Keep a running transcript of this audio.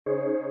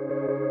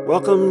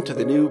Welcome to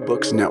the New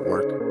Books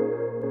Network.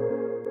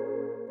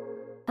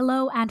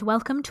 Hello and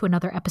welcome to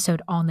another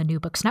episode on the New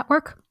Books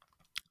Network.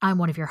 I'm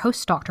one of your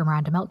hosts, Dr.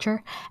 Miranda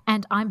Melcher,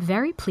 and I'm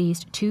very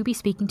pleased to be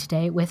speaking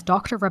today with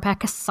Dr.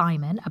 Rebecca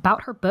Simon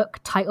about her book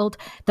titled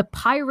The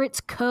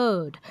Pirate's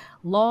Code,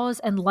 Laws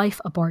and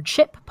Life Aboard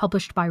Ship,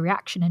 published by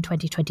Reaktion in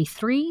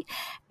 2023.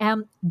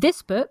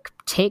 This book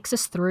takes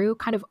us through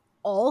kind of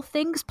all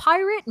things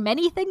pirate,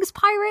 many things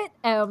pirate,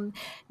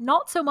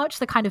 not so much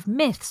the kind of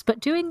myths, but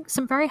doing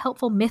some very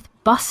helpful myth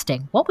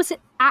busting. What was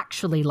it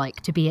actually like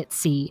to be at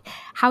sea?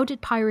 How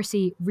did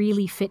piracy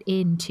really fit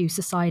into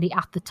society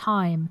at the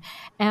time?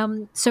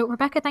 So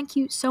Rebecca, thank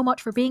you so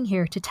much for being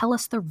here to tell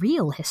us the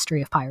real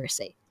history of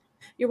piracy.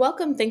 You're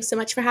welcome. Thanks so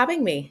much for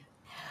having me.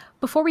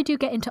 Before we do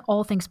get into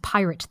all things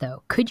pirate,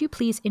 though, could you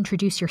please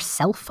introduce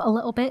yourself a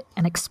little bit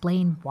and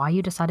explain why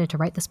you decided to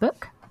write this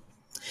book?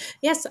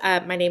 Yes,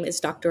 my name is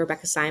Dr.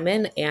 Rebecca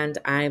Simon, and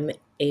I'm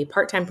a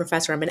part-time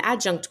professor. I'm an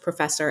adjunct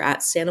professor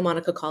at Santa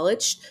Monica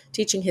College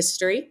teaching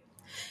history.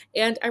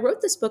 And I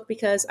wrote this book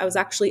because I was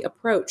actually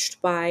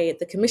approached by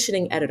the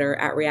commissioning editor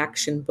at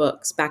Reaktion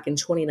Books back in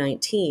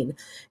 2019.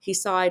 He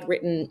saw I'd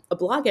written a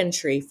blog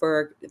entry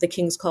for the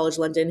King's College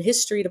London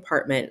History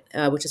Department,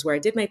 which is where I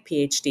did my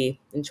PhD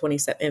and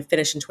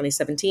finished in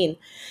 2017.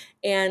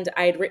 And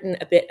I had written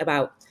a bit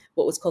about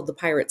what was called the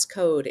Pirate's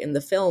Code in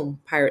the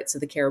film Pirates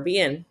of the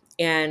Caribbean.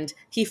 And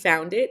he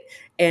found it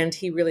and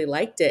he really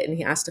liked it. And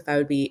he asked if I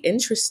would be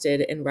interested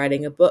in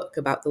writing a book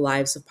about the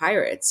lives of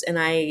pirates. And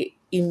I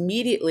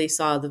immediately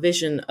saw the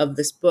vision of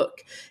this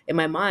book in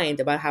my mind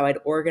about how I'd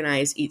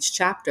organize each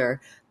chapter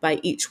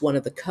by each one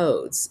of the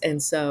codes.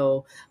 And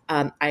so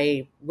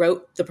I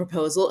wrote the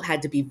proposal. It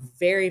had to be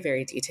very,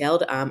 very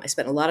detailed. I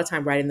spent a lot of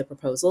time writing the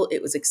proposal.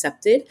 It was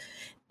accepted.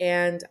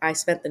 And I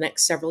spent the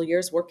next several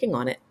years working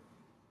on it.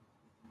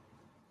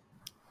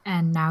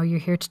 And now you're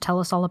here to tell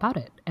us all about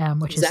it,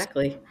 which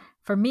Exactly. is,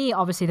 for me,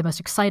 obviously the most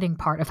exciting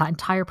part of that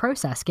entire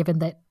process, given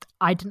that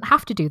I didn't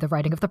have to do the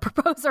writing of the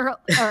proposal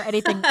or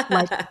anything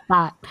like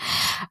that.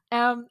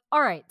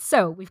 All right,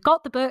 so we've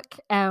got the book.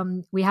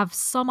 We have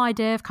some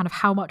idea of kind of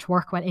how much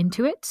work went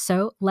into it.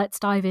 So let's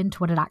dive into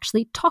what it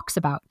actually talks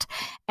about.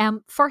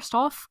 First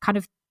off, kind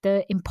of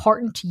the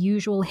important,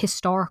 usual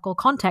historical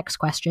context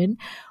question.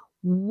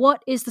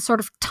 What is the sort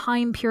of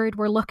time period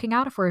we're looking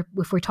at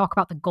if we talk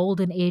about the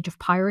golden age of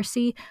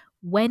piracy?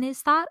 When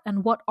is that?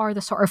 And what are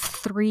the sort of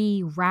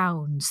three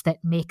rounds that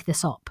make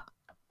this up?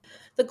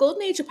 The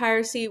Golden Age of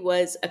piracy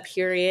was a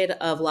period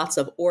of lots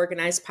of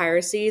organized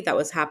piracy that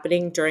was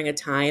happening during a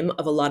time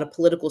of a lot of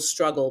political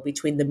struggle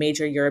between the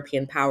major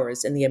European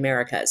powers in the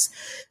Americas.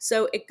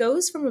 So it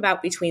goes from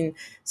about between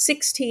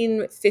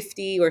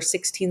 1650 or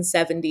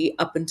 1670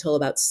 up until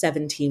about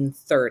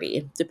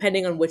 1730.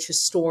 Depending on which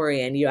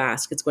historian you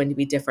ask, it's going to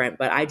be different,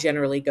 but I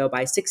generally go by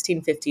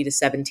 1650 to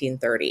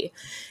 1730.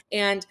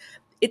 And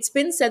it's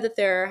been said that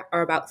there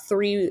are about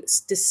three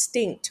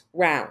distinct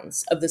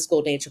rounds of this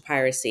golden age of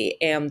piracy.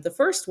 And the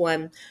first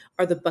one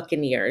are the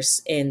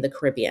buccaneers in the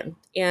Caribbean.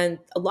 And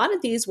a lot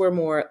of these were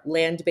more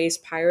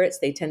land-based pirates.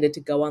 They tended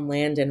to go on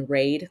land and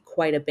raid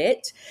quite a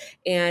bit.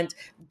 And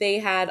they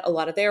had a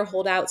lot of their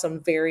holdouts on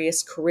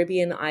various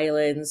Caribbean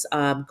islands,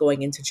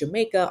 going into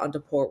Jamaica, onto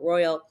Port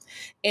Royal.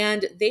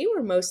 And they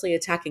were mostly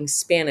attacking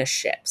Spanish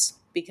ships,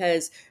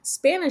 because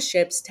Spanish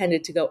ships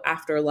tended to go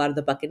after a lot of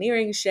the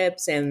buccaneering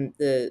ships, and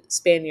the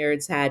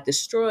Spaniards had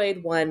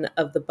destroyed one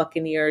of the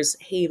buccaneers'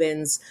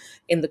 havens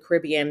in the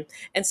Caribbean.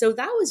 And so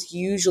that was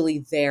usually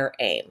their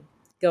aim,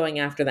 going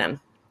after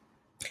them.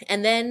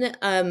 And then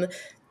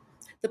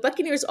the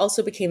buccaneers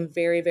also became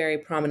very, very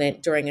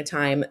prominent during a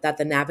time that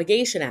the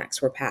Navigation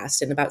Acts were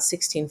passed in about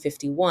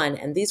 1651.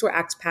 And these were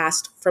acts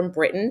passed from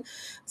Britain,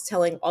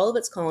 telling all of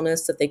its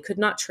colonists that they could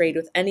not trade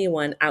with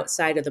anyone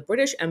outside of the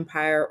British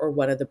Empire or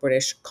one of the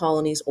British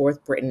colonies or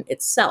with Britain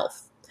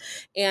itself.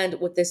 And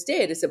what this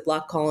did is it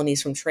blocked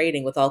colonies from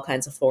trading with all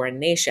kinds of foreign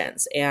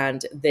nations.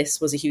 And this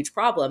was a huge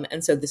problem.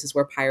 And so this is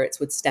where pirates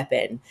would step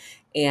in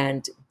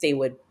and they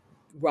would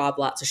rob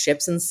lots of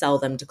ships and sell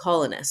them to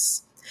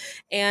colonists.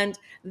 And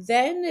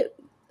then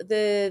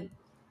the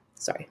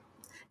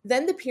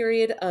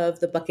period of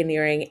the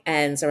buccaneering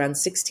ends around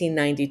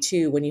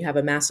 1692 when you have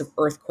a massive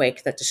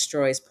earthquake that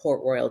destroys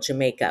Port Royal,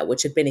 Jamaica,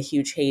 which had been a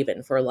huge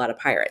haven for a lot of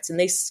pirates. And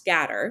they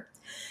scatter.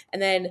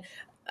 And then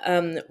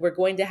we're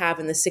going to have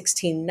in the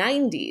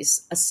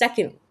 1690s a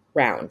second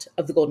round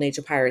of the golden age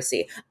of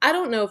piracy. I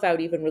don't know if I would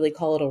even really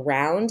call it a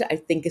round. I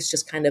think it's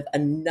just kind of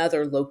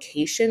another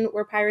location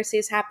where piracy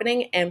is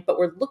happening. But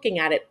we're looking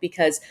at it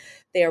because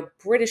they are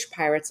British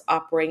pirates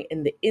operating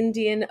in the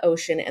Indian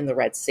Ocean and the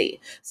Red Sea.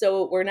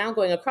 So we're now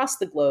going across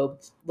the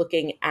globe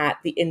looking at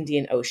the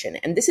Indian Ocean.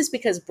 And this is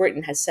because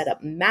Britain has set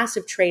up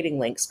massive trading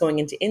links going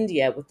into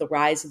India with the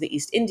rise of the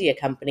East India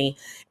Company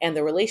and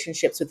the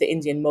relationships with the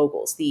Indian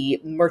moguls,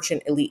 the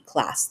merchant elite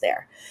class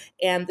there.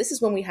 And this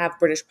is when we have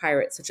British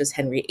pirates such as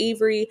Henry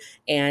Avery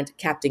and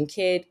Captain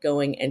Kidd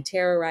going and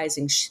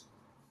terrorizing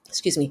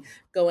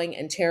going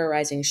and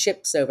terrorizing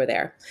ships over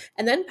there.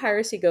 And then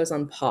piracy goes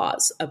on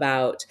pause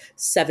about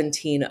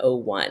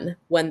 1701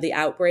 when the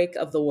outbreak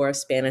of the War of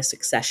Spanish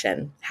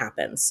Succession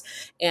happens.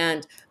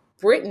 And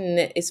Britain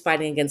is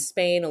fighting against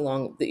Spain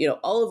along,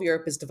 all of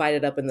Europe is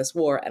divided up in this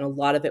war, and a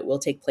lot of it will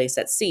take place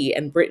at sea.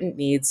 And Britain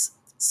needs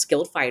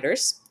skilled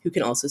fighters who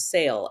can also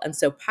sail. And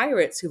so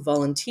pirates who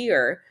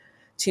volunteer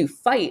to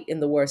fight in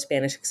the War of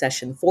Spanish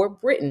Succession for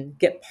Britain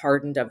get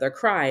pardoned of their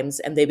crimes,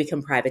 and they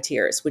become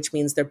privateers, which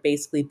means they're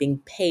basically being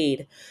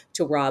paid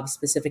to rob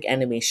specific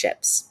enemy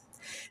ships.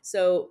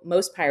 So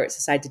most pirates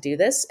decide to do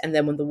this. And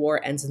then when the war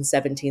ends in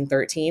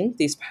 1713,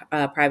 these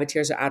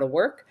privateers are out of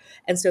work.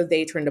 And so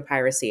they turn to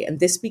piracy. And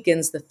this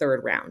begins the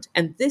third round.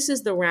 And this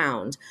is the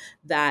round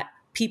that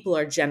people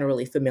are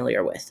generally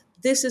familiar with.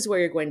 This is where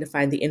you're going to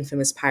find the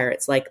infamous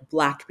pirates like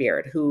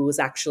Blackbeard, who was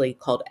actually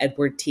called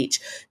Edward Teach,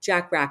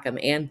 Jack Rackham,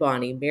 Anne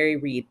Bonny, Mary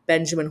Read,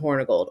 Benjamin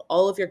Hornigold,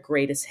 all of your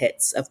greatest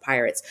hits of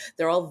pirates.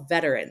 They're all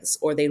veterans,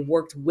 or they'd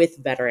worked with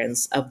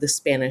veterans of the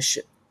Spanish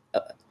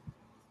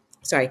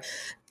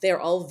they're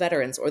all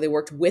veterans, or they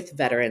worked with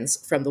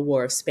veterans from the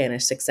War of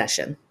Spanish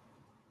Succession.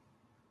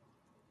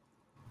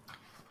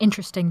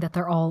 Interesting that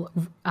they're all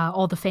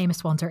the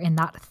famous ones are in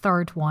that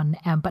third one,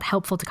 but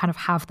helpful to kind of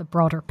have the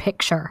broader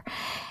picture.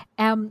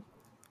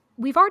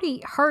 We've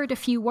already heard a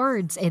few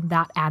words in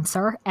that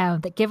answer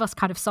that give us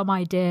kind of some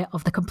idea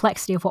of the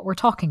complexity of what we're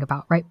talking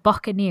about, right?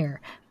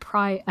 Buccaneer,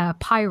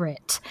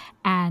 pirate,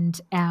 and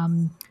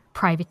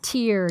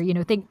privateer,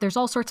 there's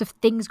all sorts of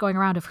things going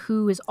around of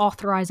who is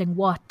authorizing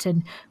what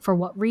and for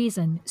what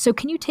reason. So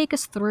can you take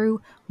us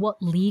through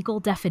what legal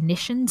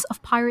definitions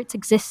of pirates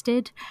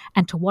existed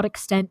and to what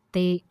extent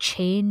they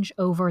change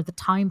over the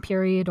time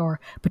period or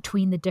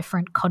between the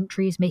different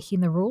countries making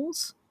the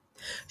rules?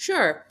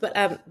 Sure.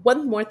 But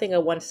one more thing I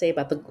want to say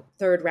about the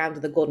third round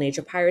of the Golden Age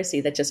of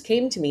piracy that just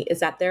came to me is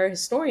that there are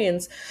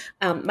historians,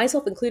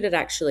 myself included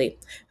actually,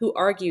 who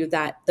argue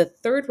that the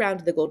third round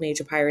of the Golden Age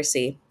of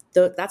piracy,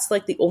 that's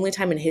like the only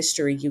time in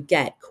history you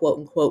get quote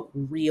unquote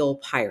real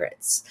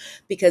pirates,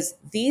 because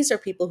these are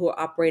people who are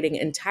operating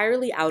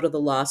entirely out of the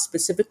law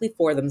specifically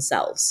for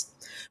themselves.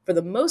 For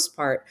the most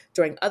part,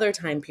 during other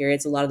time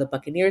periods, a lot of the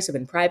buccaneers have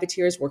been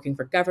privateers working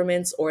for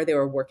governments, or they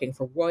were working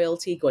for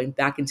royalty, going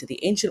back into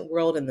the ancient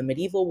world and the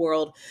medieval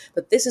world.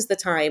 But this is the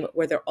time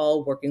where they're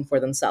all working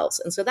for themselves.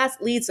 And so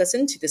that leads us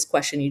into this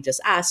question you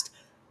just asked.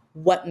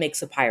 What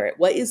makes a pirate?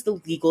 What is the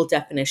legal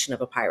definition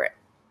of a pirate?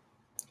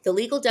 The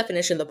legal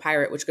definition of the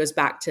pirate, which goes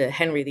back to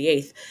Henry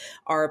VIII,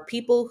 are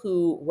people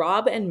who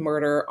rob and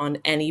murder on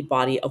any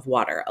body of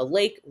water, a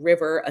lake,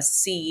 river, a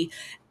sea,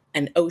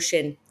 an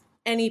ocean,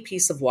 any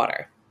piece of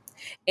water.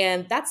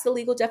 And that's the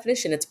legal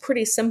definition. It's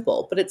pretty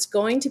simple, but it's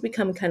going to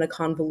become kind of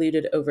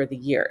convoluted over the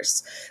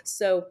years.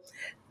 So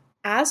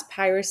as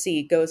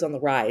piracy goes on the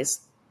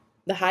rise,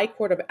 the High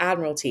Court of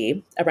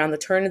Admiralty, around the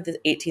turn of the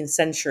 18th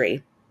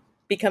century,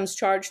 becomes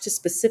charged to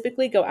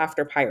specifically go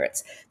after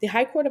pirates. The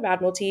High Court of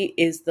Admiralty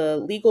is the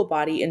legal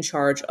body in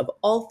charge of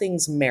all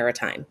things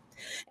maritime.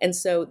 And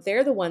so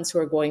they're the ones who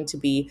are going to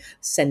be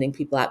sending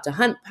people out to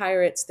hunt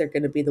pirates. They're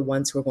going to be the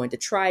ones who are going to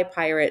try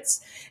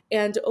pirates.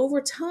 And over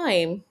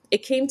time,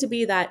 it came to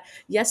be that,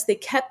 yes, they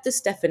kept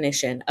this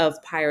definition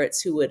of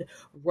pirates who would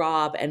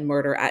rob and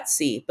murder at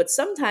sea. But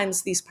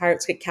sometimes these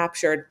pirates get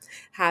captured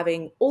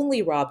having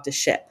only robbed a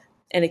ship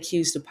and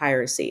accused of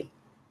piracy.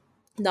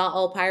 Not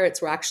all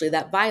pirates were actually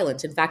that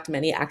violent. In fact,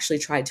 many actually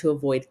tried to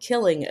avoid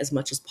killing as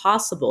much as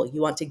possible. You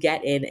want to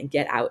get in and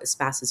get out as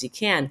fast as you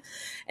can.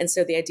 And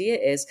so the idea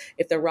is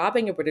if they're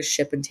robbing a British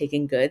ship and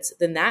taking goods,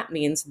 then that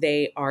means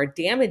they are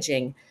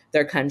damaging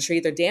their country,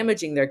 they're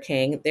damaging their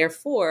king.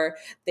 Therefore,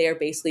 they are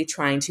basically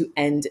trying to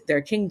end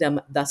their kingdom.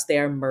 Thus, they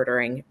are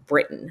murdering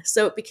Britain.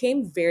 So it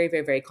became very,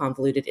 very, very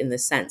convoluted in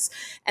this sense.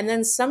 And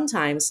then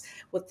sometimes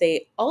what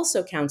they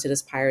also counted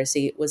as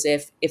piracy was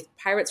if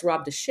pirates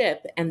robbed a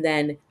ship and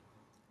then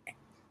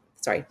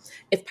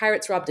if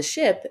pirates robbed a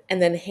ship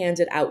and then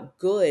handed out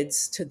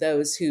goods to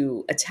those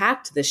who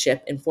attacked the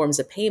ship in forms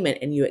of payment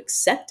and you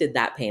accepted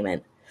that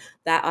payment,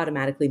 that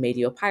automatically made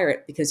you a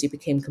pirate because you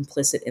became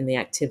complicit in the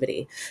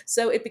activity.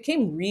 So it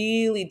became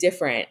really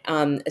different,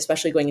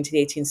 especially going into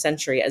the 18th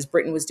century as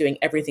Britain was doing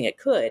everything it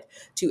could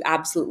to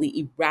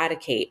absolutely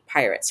eradicate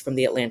pirates from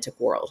the Atlantic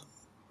world.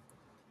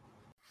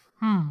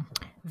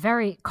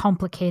 Very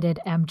complicated,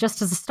 just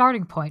as a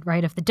starting point,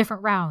 right, of the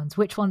different rounds,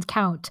 which ones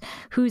count,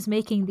 who's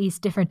making these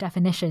different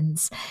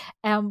definitions.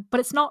 But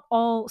it's not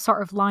all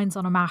sort of lines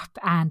on a map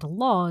and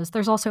laws.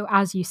 There's also,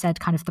 as you said,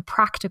 kind of the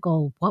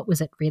practical, what was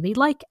it really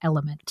like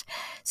element.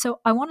 So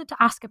I wanted to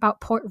ask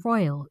about Port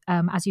Royal,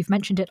 as you've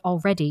mentioned it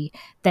already,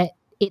 that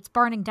its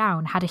burning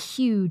down had a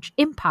huge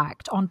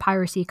impact on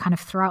piracy kind of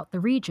throughout the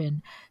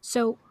region.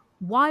 So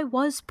why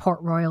was Port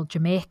Royal,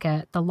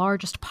 Jamaica, the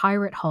largest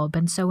pirate hub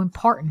and so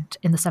important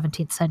in the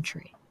 17th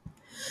century?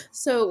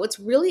 So what's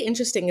really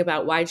interesting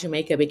about why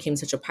Jamaica became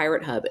such a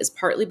pirate hub is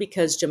partly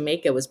because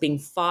Jamaica was being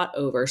fought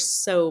over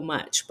so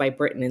much by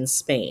Britain and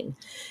Spain.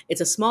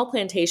 It's a small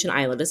plantation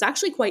island. It's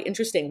actually quite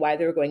interesting why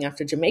they were going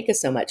after Jamaica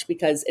so much,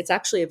 because it's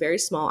actually a very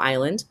small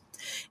island.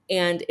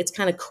 and it's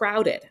kind of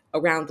crowded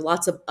around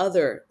lots of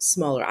other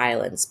smaller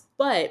islands.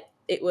 But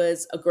it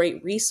was a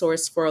great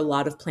resource for a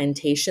lot of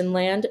plantation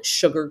land.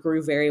 Sugar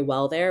grew very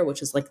well there,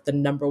 which is like the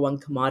number one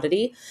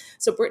commodity.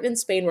 So Britain and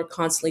Spain were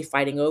constantly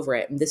fighting over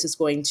it. And this is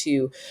going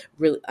to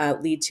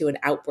lead to an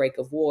outbreak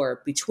of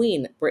war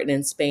between Britain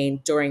and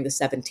Spain during the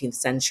 17th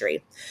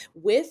century.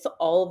 With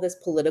all of this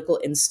political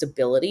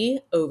instability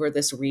over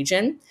this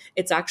region,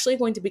 it's actually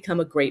going to become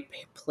a great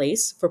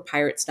place for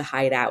pirates to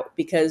hide out,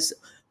 because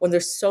when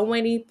there's so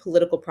many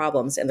political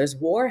problems and there's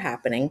war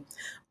happening,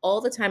 all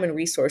the time and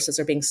resources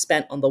are being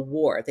spent on the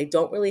war. They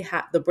don't really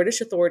have, the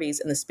British authorities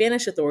and the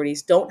Spanish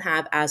authorities don't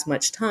have as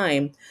much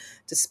time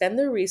to spend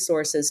their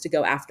resources to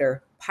go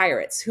after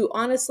pirates, who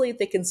honestly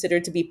they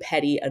considered to be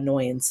petty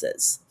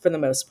annoyances for the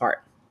most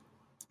part.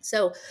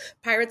 So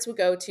pirates would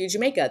go to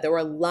Jamaica. There were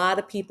a lot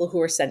of people who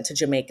were sent to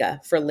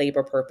Jamaica for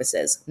labor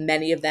purposes.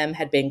 Many of them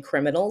had been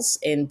criminals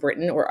in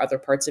Britain or other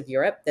parts of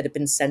Europe that had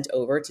been sent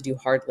over to do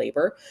hard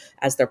labor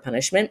as their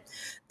punishment.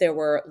 There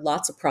were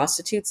lots of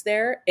prostitutes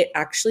there. It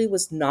actually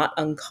was not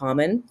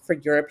uncommon for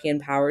European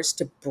powers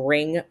to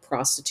bring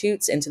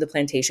prostitutes into the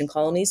plantation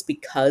colonies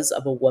because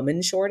of a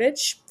woman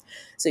shortage.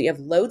 So you have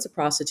loads of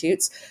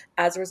prostitutes.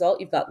 As a result,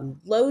 you've got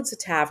loads of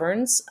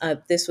taverns.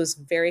 This was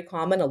very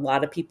common. A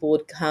lot of people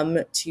would come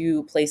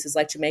to places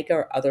like Jamaica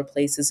or other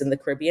places in the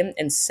Caribbean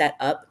and set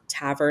up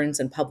taverns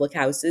and public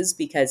houses,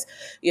 because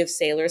you have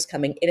sailors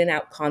coming in and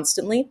out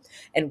constantly.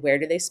 And where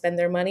do they spend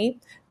their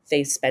money?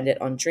 They spend it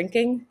on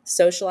drinking,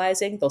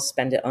 socializing, they'll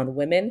spend it on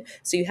women.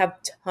 So you have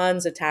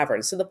tons of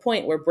taverns, to the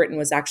point where Britain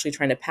was actually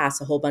trying to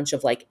pass a whole bunch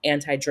of like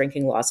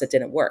anti-drinking laws that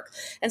didn't work.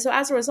 And so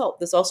as a result,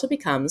 this also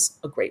becomes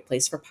a great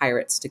place for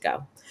pirates to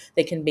go.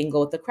 They can mingle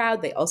with the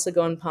crowd. They also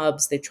go in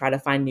pubs. They try to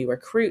find new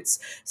recruits.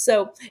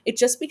 So it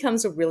just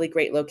becomes a really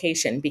great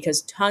location,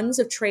 because tons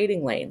of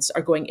trading lanes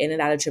are going in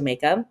and out of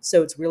Jamaica.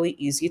 So it's really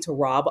easy to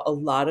rob a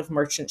lot of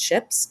merchant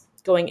ships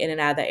going in and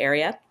out of the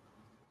area.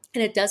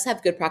 And it does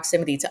have good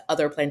proximity to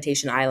other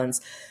plantation islands,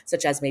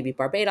 such as maybe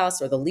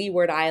Barbados or the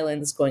Leeward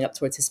Islands, going up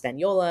towards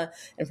Hispaniola.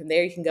 And from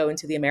there, you can go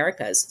into the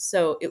Americas.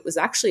 So it was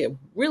actually a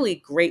really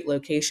great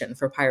location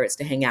for pirates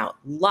to hang out.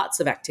 Lots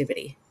of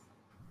activity.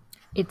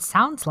 It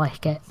sounds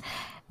like it.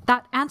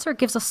 That answer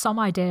gives us some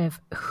idea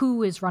of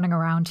who is running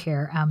around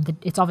here.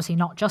 It's obviously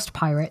not just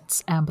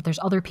pirates, but there's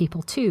other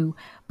people too.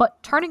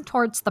 But turning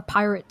towards the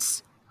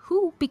pirates,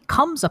 who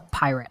becomes a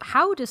pirate?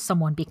 How does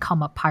someone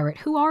become a pirate?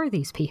 Who are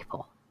these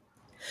people?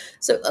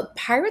 So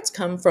pirates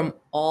come from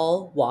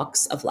all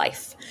walks of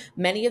life.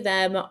 Many of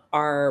them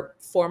are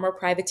former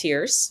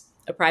privateers.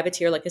 A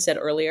privateer, like I said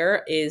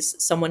earlier, is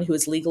someone who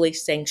is legally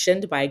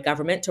sanctioned by a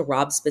government to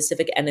rob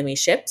specific enemy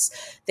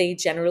ships. They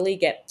generally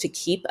get to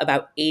keep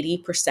about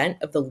 80%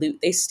 of the loot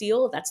they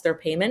steal. That's their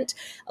payment.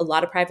 A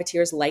lot of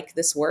privateers like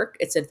this work.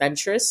 It's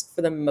adventurous.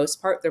 For the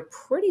most part, they're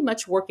pretty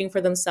much working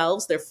for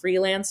themselves. They're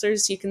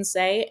freelancers, you can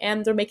say,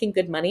 and they're making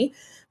good money.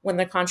 When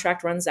their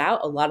contract runs out,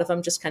 a lot of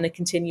them just kind of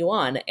continue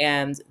on,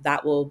 and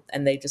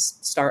they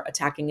just start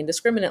attacking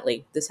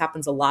indiscriminately. This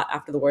happens a lot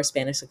after the War of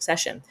Spanish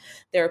Succession.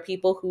 There are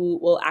people who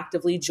will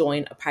actively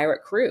join a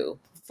pirate crew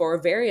for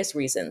various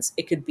reasons.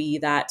 It could be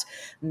that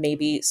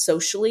maybe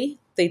socially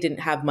they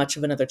didn't have much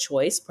of another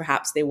choice.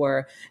 Perhaps they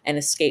were an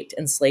escaped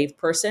enslaved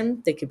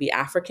person. They could be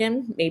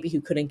African, maybe who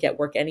couldn't get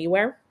work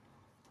anywhere.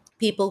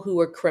 People who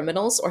were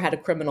criminals or had a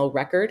criminal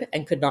record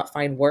and could not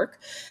find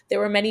work. There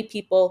were many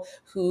people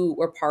who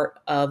were part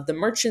of the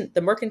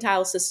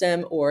mercantile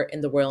system or in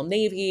the Royal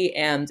Navy,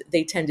 and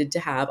they tended to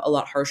have a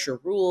lot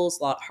harsher rules,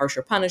 a lot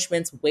harsher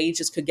punishments.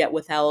 Wages could get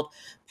withheld.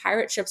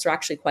 Pirate ships were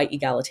actually quite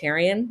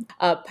egalitarian.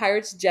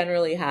 Pirates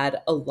generally had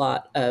a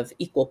lot of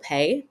equal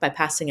pay by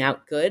passing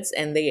out goods,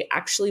 and they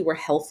actually were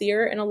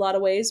healthier in a lot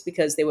of ways,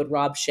 because they would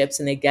rob ships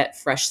and they get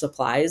fresh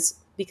supplies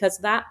because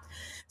of that.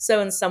 So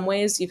in some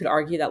ways, you could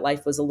argue that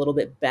life was a little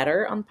bit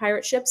better on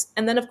pirate ships.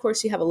 And then, of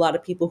course, you have a lot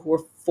of people who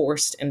were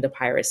forced into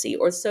piracy,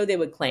 or so they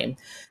would claim.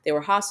 They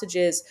were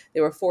hostages.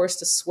 They were forced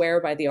to swear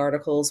by the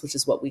articles, which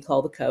is what we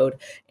call the code.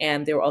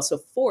 And they were also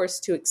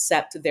forced to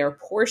accept their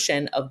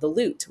portion of the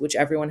loot, which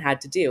everyone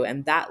had to do.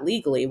 And that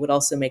legally would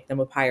also make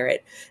them a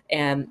pirate.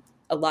 And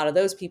a lot of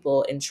those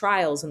people in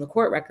trials in the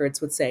court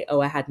records would say,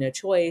 oh, I had no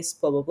choice,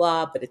 blah, blah,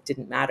 blah, but it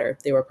didn't matter.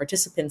 They were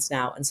participants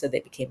now, and so they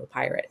became a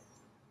pirate.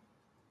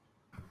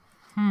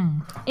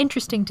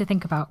 Interesting to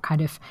think about, kind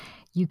of,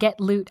 you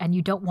get loot and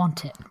you don't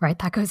want it, right?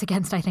 That goes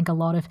against, I think, a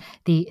lot of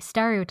the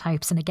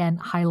stereotypes, and again,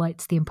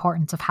 highlights the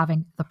importance of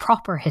having the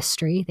proper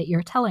history that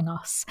you're telling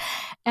us.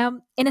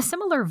 In a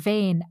similar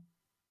vein,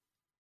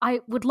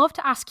 I would love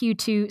to ask you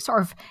to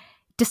sort of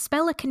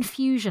dispel a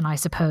confusion, I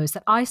suppose,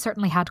 that I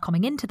certainly had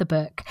coming into the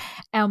book,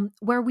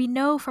 where we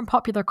know from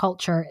popular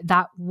culture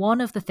that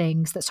one of the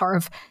things that sort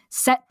of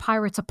set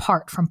pirates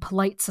apart from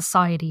polite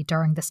society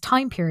during this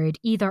time period,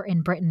 either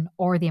in Britain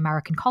or the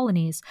American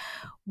colonies,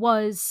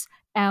 was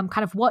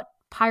kind of what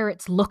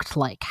pirates looked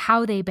like,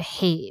 how they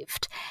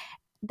behaved.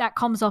 That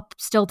comes up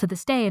still to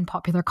this day in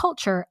popular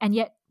culture, and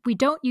yet we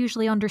don't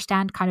usually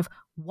understand kind of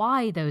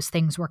why those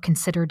things were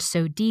considered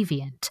so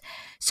deviant.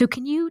 So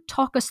can you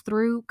talk us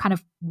through kind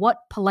of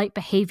what polite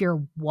behavior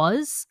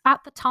was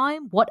at the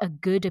time, what a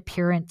good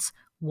appearance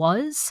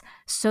was,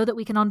 so that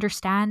we can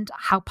understand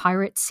how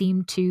pirates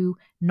seem to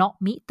not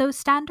meet those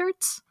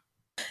standards?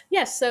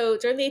 Yes, so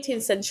during the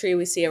 18th century,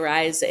 we see a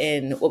rise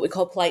in what we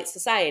call polite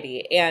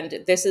society.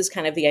 And this is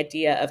kind of the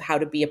idea of how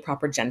to be a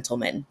proper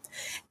gentleman.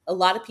 A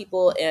lot of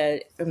people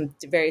from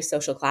various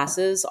social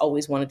classes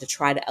always wanted to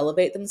try to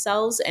elevate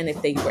themselves. And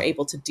if they were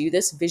able to do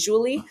this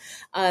visually,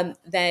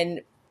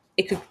 then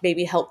it could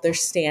maybe help their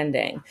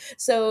standing.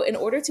 So in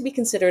order to be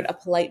considered a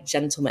polite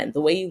gentleman,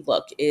 the way you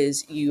look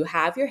is you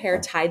have your hair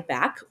tied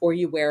back or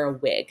you wear a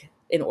wig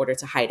in order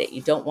to hide it.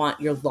 You don't want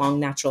your long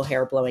natural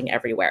hair blowing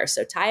everywhere.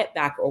 So tie it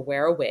back or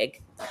wear a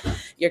wig.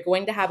 You're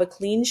going to have a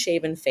clean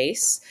shaven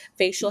face.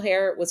 Facial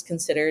hair was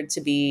considered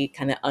to be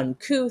kind of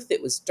uncouth.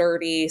 It was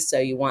dirty. So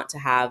you want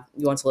to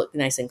look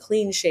nice and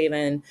clean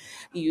shaven.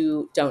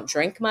 You don't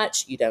drink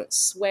much. You don't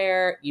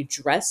swear. You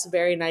dress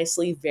very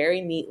nicely, very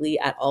neatly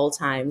at all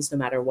times, no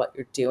matter what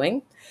you're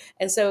doing.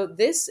 And so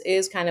this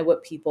is kind of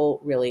what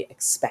people really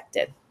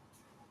expected.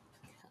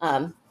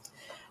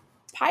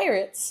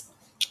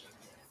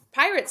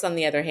 Pirates, on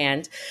the other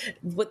hand,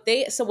 what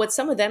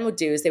some of them would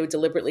do is they would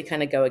deliberately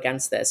kind of go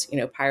against this.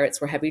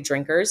 Pirates were heavy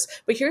drinkers.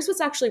 But here's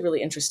what's actually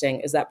really interesting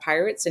is that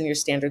pirates and your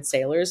standard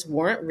sailors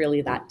weren't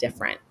really that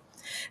different.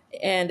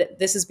 And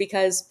this is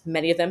because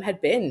many of them had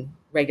been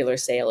regular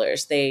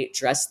sailors. They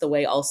dressed the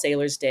way all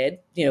sailors did,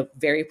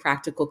 very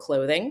practical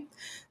clothing.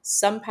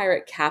 Some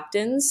pirate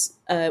captains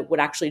would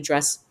actually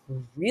dress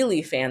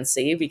really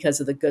fancy because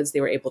of the goods they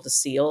were able to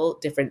seal,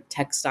 different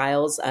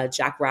textiles.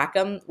 Jack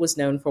Rackham was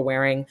known for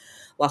wearing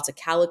lots of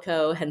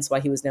calico, hence why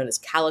he was known as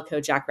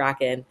Calico Jack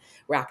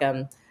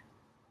Rackham,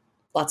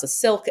 lots of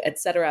silk,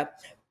 etc.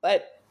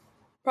 But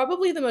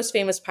probably the most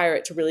famous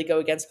pirate to really go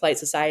against polite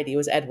society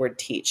was Edward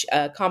Teach,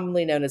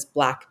 commonly known as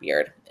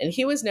Blackbeard. And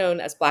he was known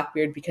as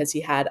Blackbeard because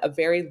he had a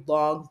very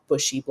long,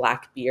 bushy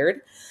black beard.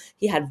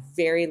 He had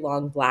very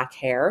long black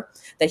hair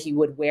that he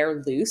would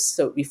wear loose,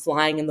 so it would be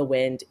flying in the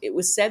wind. It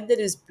was said that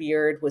his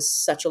beard was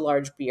such a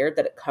large beard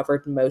that it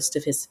covered most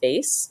of his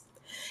face.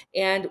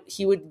 And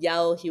he would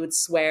yell, he would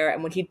swear,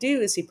 and what he'd do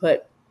is he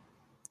put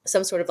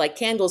some sort of like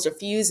candles or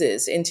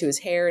fuses into his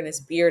hair and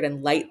his beard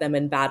and light them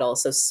in battle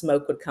so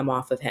smoke would come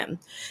off of him.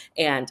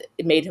 And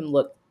it made him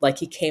look like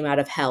he came out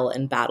of hell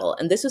in battle.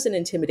 And this was an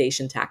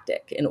intimidation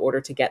tactic in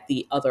order to get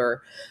the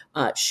other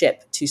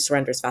ship to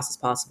surrender as fast as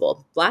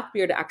possible.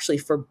 Blackbeard actually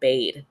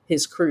forbade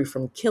his crew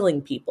from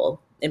killing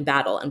people in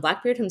battle. And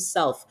Blackbeard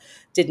himself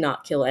did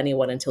not kill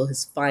anyone until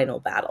his final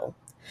battle.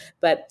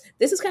 But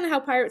this is kind of how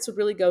pirates would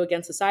really go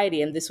against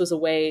society. And this was a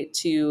way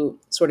to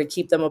sort of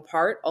keep them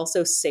apart.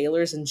 Also,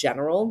 sailors in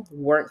general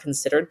weren't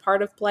considered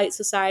part of polite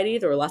society.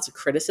 There were lots of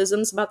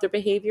criticisms about their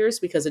behaviors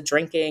because of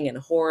drinking and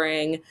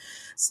whoring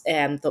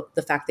and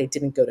the fact they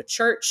didn't go to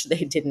church.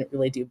 They didn't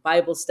really do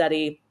Bible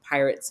study,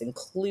 pirates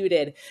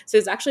included. So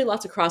there's actually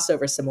lots of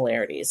crossover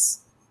similarities.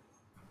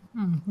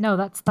 No,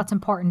 that's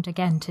important,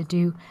 again, to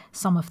do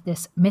some of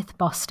this myth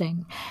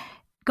busting.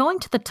 Going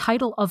to the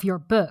title of your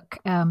book,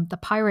 The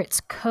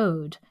Pirate's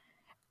Code,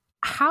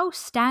 how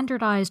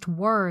standardized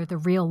were the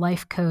real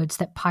life codes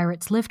that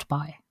pirates lived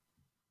by?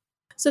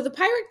 So the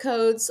pirate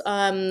codes,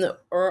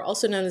 or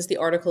also known as the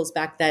articles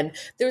back then,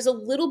 there was a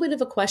little bit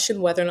of a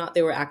question whether or not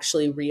they were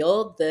actually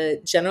real.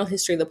 The general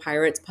history of the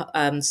pirates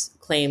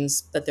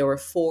claims that there were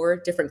 4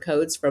 different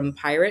codes from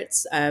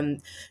pirates.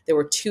 There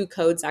were 2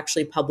 codes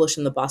actually published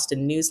in the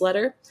Boston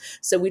Newsletter.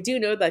 So we do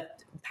know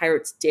that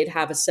pirates did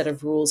have a set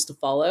of rules to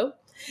follow.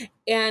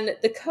 And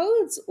the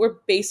codes were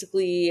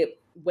basically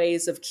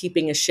ways of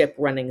keeping a ship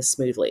running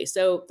smoothly.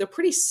 So they're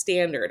pretty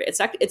standard.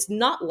 It's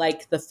not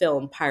like the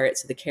film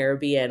Pirates of the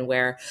Caribbean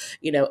where,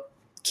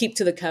 keep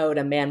to the code,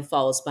 a man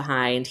falls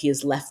behind, he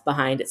is left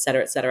behind, et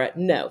cetera, et cetera.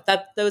 No,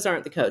 those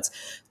aren't the codes.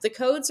 The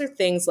codes are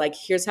things like,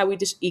 here's how we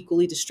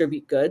equally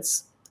distribute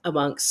goods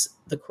amongst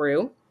the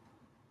crew.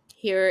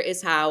 Here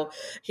is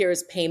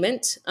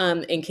payment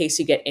in case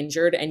you get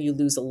injured and you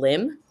lose a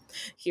limb.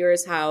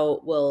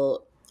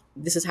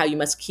 This is how you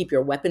must keep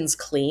your weapons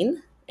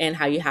clean and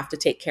how you have to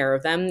take care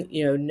of them.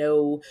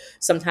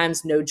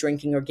 Sometimes no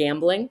drinking or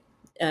gambling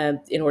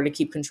in order to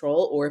keep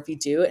control. Or if you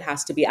do, it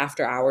has to be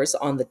after hours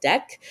on the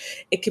deck.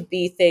 It could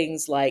be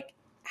things like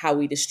how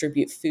we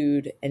distribute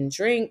food and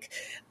drink,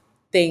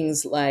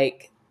 things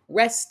like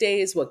rest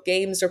days, what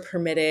games are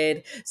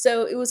permitted.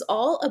 So it was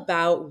all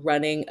about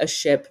running a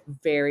ship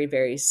very,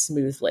 very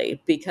smoothly,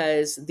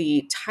 because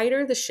the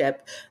tighter the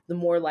ship, the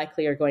more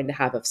likely you're going to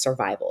have of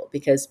survival.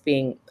 Because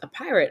being a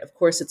pirate, of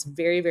course, it's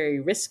very, very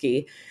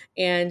risky,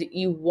 and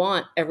you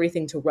want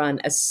everything to run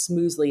as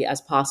smoothly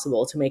as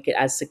possible to make it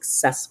as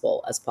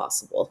successful as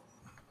possible.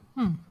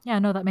 Yeah,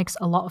 no, that makes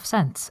a lot of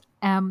sense.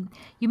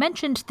 You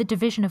mentioned the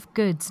division of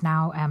goods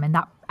now in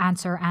that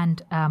answer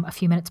and a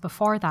few minutes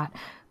before that.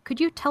 Could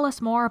you tell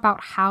us more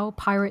about how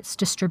pirates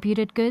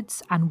distributed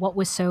goods and what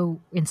was so,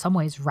 in some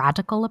ways,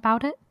 radical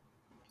about it?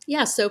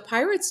 Yeah, so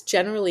pirates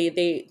generally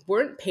they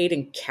weren't paid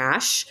in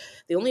cash.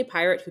 The only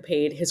pirate who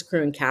paid his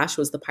crew in cash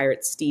was the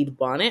pirate Stede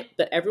Bonnet,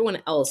 but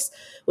everyone else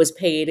was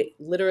paid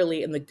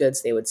literally in the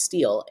goods they would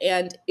steal.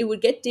 And it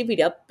would get divvied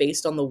up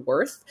based on the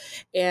worth,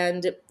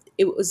 and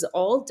it was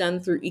all done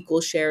through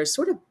equal shares,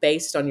 sort of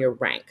based on your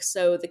rank.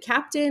 So the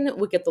captain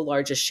would get the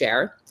largest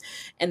share,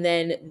 and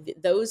then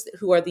those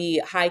who are the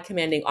high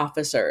commanding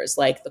officers,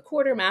 like the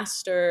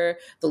quartermaster,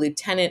 the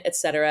lieutenant,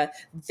 etc.,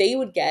 they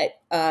would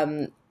get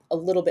a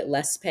little bit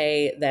less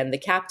pay than the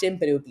captain,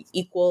 but it would be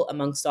equal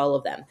amongst all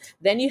of them.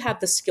 Then you have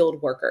the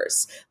skilled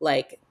workers,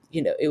 like,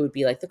 it would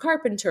be like the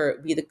carpenter, it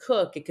would be the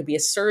cook, it could be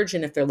a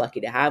surgeon if they're lucky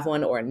to have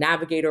one, or a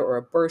navigator or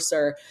a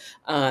bursar.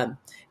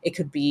 It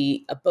could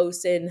be a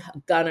bosun, a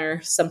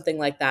gunner, something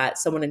like that,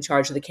 someone in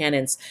charge of the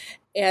cannons.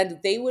 And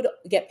they would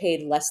get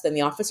paid less than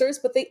the officers,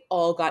 but they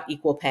all got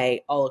equal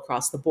pay all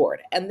across the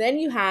board. And then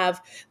you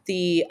have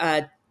the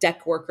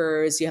deck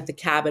workers, you have the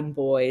cabin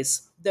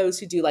boys, those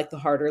who do like the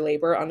harder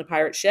labor on a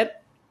pirate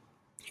ship,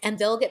 and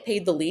they'll get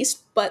paid the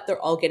least, but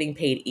they're all getting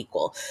paid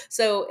equal.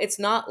 So it's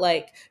not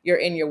like you're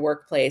in your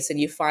workplace and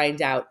you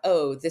find out,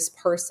 oh, this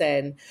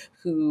person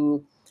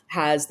who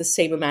has the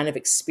same amount of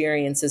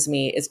experience as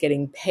me is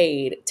getting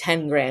paid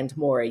 10 grand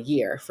more a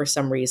year for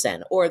some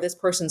reason, or this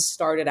person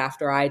started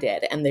after I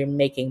did and they're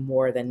making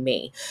more than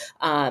me.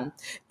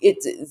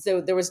 So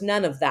there was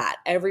none of that.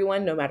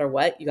 Everyone, no matter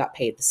what, you got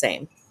paid the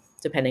same,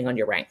 depending on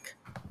your rank.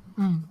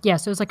 Yeah,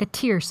 so it was like a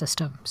tier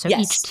system. So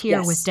each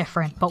tier was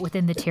different, but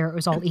within the tier, it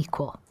was all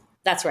equal.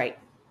 That's right.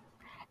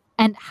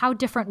 And how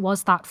different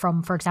was that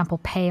from, for example,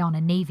 pay on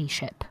a Navy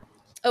ship?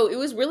 Oh, it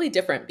was really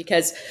different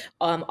because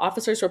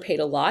officers were paid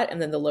a lot,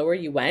 and then the lower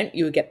you went,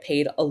 you would get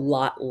paid a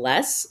lot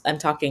less. I'm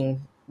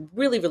talking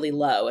really, really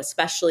low,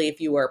 especially if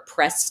you were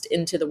pressed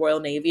into the Royal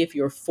Navy, if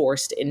you were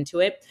forced into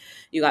it,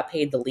 you got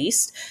paid the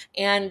least.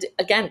 And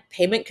again,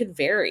 payment could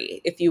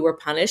vary. If you were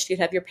punished, you'd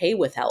have your pay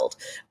withheld,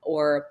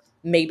 or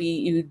maybe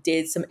you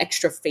did some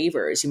extra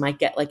favors. You might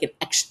get like an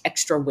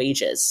extra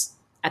wages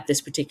at this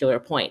particular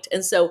point.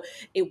 And so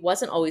it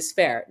wasn't always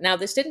fair. Now,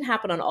 this didn't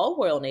happen on all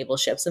Royal Naval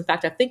ships. In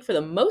fact, I think for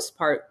the most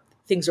part,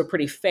 things were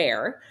pretty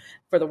fair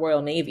for the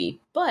Royal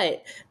Navy,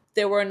 but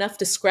there were enough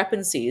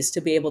discrepancies to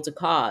be able to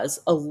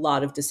cause a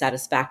lot of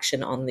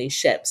dissatisfaction on these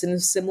ships,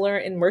 and similar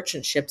in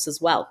merchant ships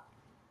as well.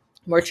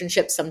 Merchant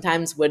ships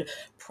sometimes would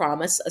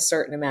promise a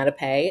certain amount of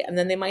pay, and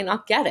then they might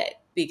not get it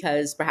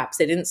because perhaps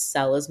they didn't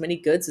sell as many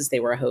goods as they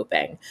were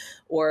hoping,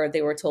 or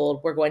they were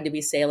told, we're going to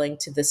be sailing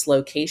to this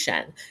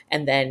location,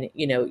 and then,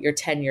 your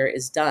tenure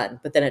is done.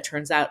 But then it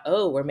turns out,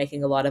 oh, we're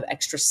making a lot of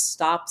extra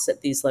stops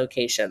at these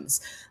locations.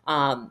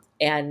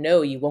 And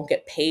no, you won't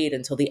get paid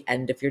until the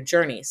end of your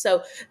journey.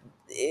 So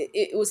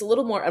it was a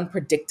little more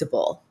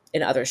unpredictable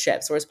in other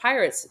ships, whereas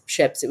pirates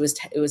ships, it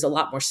was a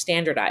lot more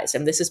standardized.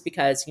 And this is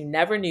because you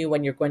never knew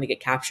when you're going to get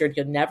captured.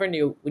 You never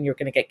knew when you're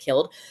going to get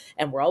killed.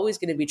 And we're always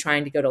going to be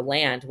trying to go to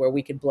land where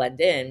we could blend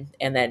in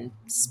and then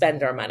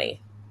spend our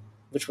money,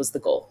 which was the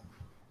goal.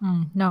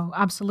 No,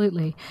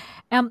 absolutely.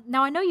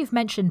 Now, I know you've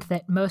mentioned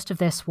that most of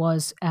this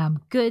was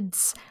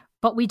goods,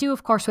 but we do,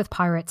 of course, with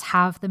pirates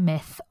have the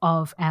myth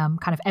of kind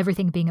of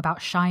everything being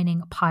about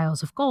shining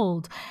piles of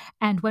gold.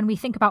 And when we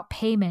think about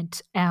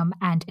payment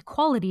and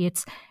equality,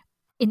 it's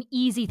an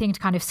easy thing to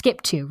kind of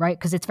skip to, right?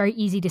 Because it's very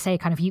easy to say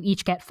kind of you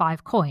each get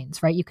 5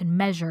 coins, right? You can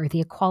measure the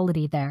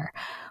equality there.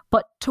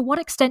 But to what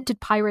extent did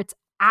pirates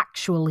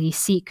actually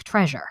seek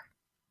treasure?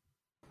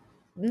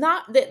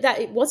 Not that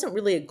it wasn't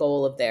really a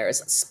goal of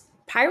theirs.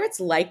 Pirates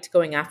liked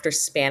going after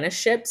Spanish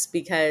ships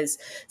because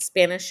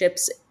Spanish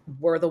ships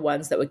were the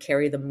ones that would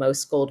carry the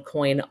most gold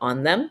coin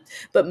on them.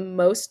 But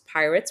most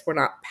pirates were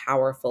not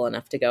powerful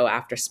enough to go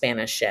after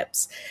Spanish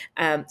ships.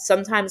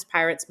 Sometimes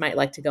pirates might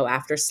like to go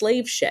after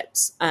slave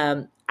ships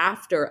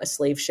after a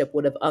slave ship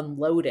would have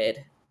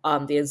unloaded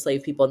the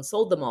enslaved people and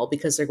sold them all,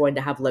 because they're going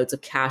to have loads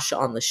of cash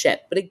on the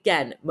ship. But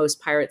again, most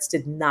pirates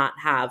did not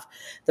have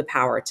the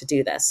power to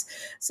do this.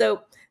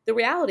 So the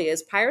reality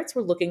is pirates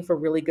were looking for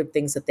really good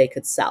things that they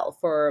could sell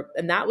for,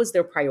 and that was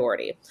their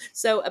priority.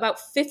 So about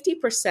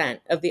 50%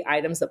 of the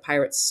items that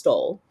pirates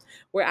stole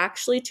were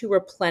actually to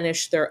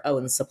replenish their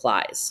own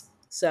supplies.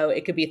 So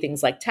it could be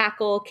things like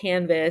tackle,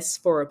 canvas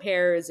for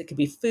repairs. It could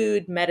be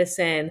food,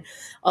 medicine,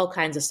 all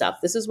kinds of stuff.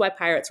 This is why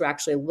pirates were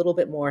actually a little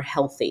bit more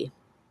healthy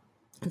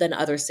than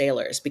other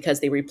sailors,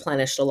 because they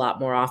replenished a lot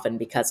more often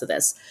because of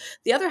this.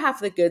 The other half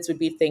of the goods would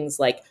be things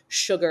like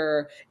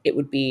sugar. It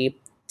would be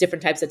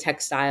different types of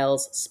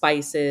textiles,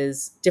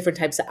 spices, different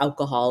types of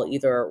alcohol,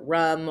 either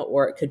rum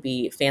or it could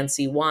be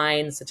fancy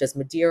wine, such as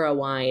Madeira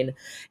wine.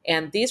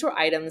 And these were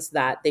items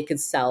that they could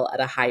sell at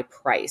a high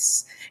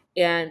price.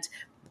 And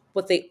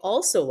what they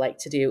also like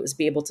to do is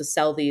be able to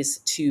sell these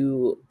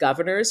to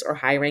governors or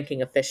high-ranking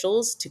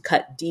officials to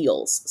cut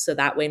deals. So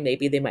that way,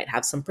 maybe they might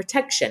have some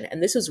protection.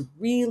 And this was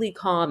really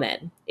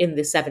common in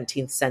the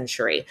 17th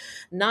century,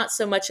 not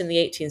so much in the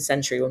 18th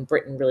century when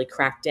Britain really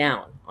cracked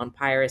down on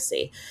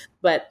piracy.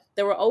 But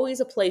there were always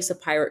a place a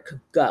pirate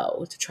could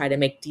go to try to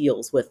make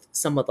deals with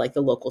someone like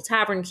the local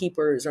tavern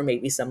keepers or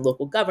maybe some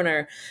local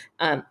governor.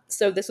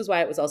 So this was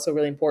why it was also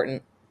really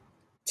important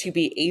to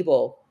be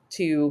able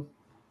to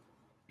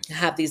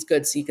have these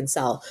goods so you can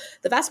sell.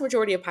 The vast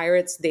majority of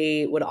pirates,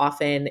 they would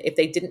often, if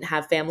they didn't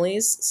have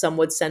families, some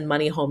would send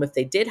money home if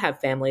they did have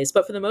families.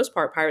 But for the most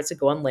part, pirates would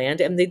go on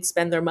land and they'd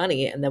spend their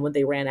money. And then when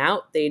they ran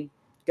out, they'd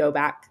go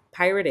back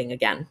pirating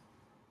again.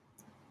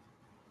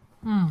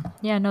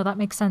 Yeah, no, that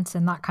makes sense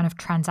in that kind of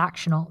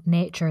transactional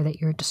nature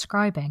that you're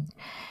describing.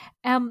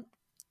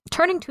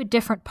 Turning to a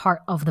different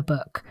part of the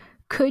book,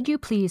 could you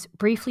please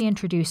briefly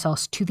introduce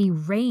us to the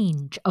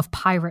range of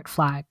pirate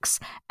flags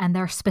and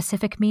their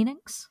specific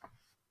meanings?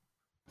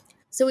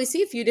 So we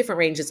see a few different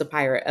ranges of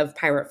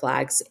pirate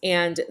flags,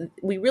 and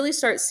we really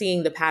start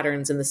seeing the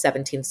patterns in the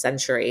 17th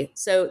century.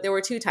 So there were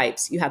two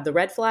types. You have the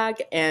red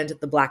flag and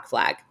the black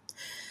flag.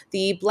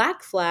 The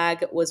black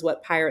flag was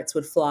what pirates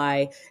would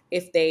fly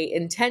if they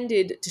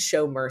intended to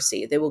show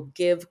mercy. They will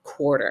give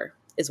quarter,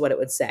 is what it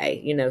would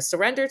say.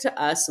 Surrender to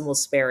us and we'll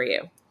spare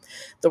you.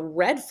 The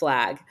red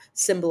flag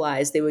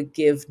symbolized they would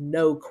give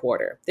no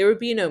quarter. There would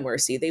be no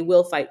mercy. They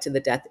will fight to the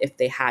death if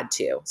they had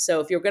to.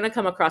 So if you're going to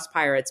come across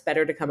pirates,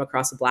 better to come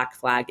across a black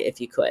flag if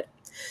you could.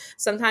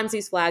 Sometimes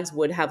these flags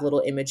would have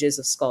little images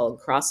of skull and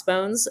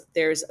crossbones.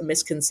 There's a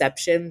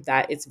misconception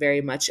that it's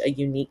very much a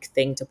unique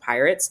thing to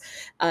pirates.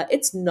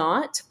 It's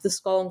not. The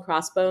skull and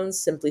crossbones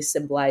simply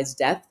symbolize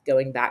death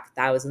going back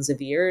thousands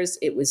of years.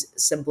 It was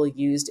simply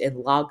used in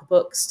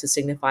logbooks to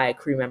signify a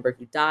crew member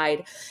who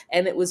died,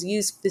 and it was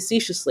used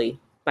facetiously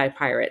by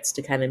pirates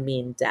to kind of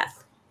mean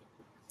death.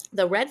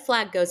 The red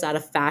flag goes out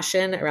of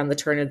fashion around the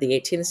turn of the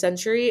 18th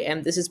century,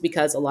 and this is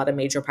because a lot of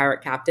major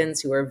pirate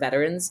captains who were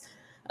veterans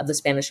of the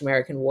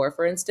Spanish-American War,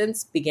 for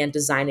instance, began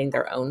designing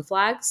their own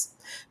flags.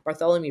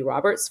 Bartholomew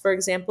Roberts, for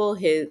example,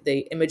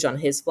 the image on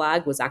his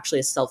flag was actually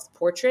a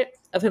self-portrait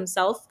of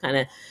himself, kind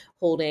of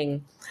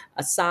holding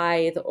a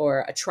scythe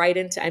or a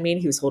trident.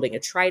 He was holding a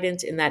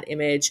trident in that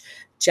image.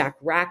 Jack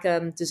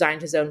Rackham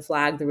designed his own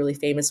flag, the really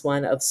famous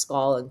one of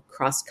skull and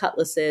cross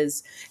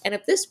cutlasses. And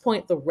at this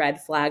point, the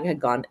red flag had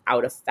gone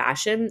out of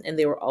fashion and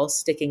they were all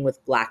sticking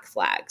with black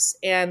flags.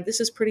 And this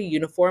is pretty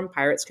uniform.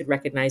 Pirates could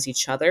recognize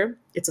each other.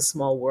 It's a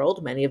small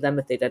world. Many of them,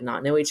 if they did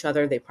not know each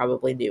other, they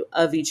probably knew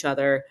of each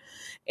other.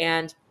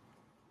 And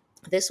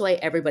this way,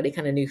 everybody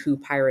kind of knew who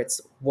pirates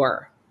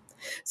were.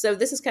 So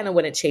this is kind of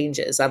when it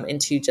changes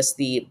into just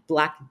the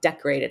black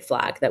decorated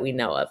flag that we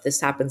know of. This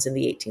happens in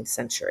the 18th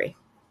century.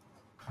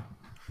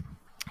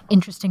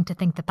 Interesting to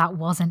think that that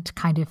wasn't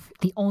kind of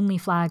the only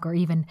flag or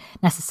even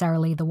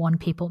necessarily the one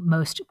people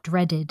most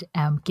dreaded,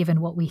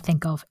 given what we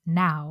think of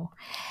now.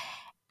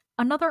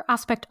 Another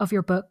aspect of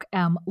your book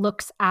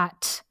looks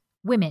at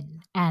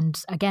women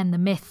and, again, the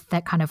myth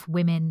that kind of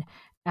women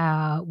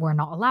were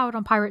not allowed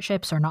on pirate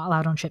ships or not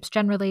allowed on ships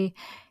generally.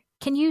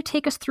 Can you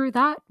take us through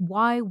that?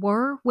 Why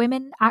were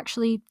women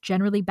actually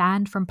generally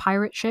banned from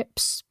pirate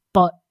ships,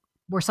 but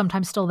were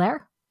sometimes still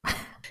there?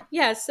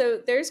 Yeah, so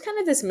there's kind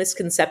of this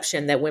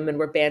misconception that women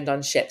were banned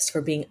on ships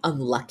for being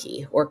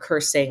unlucky or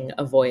cursing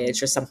a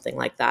voyage or something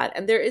like that.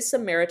 And there is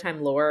some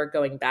maritime lore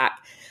going back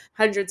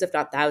hundreds, if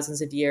not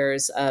thousands of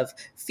years of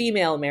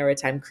female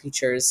maritime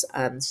creatures,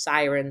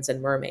 sirens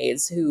and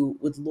mermaids, who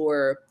would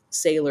lure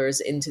sailors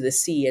into the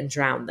sea and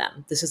drown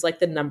them. This is like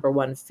the number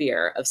one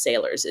fear of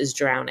sailors, is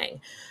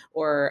drowning.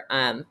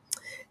 And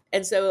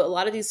so a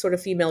lot of these sort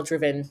of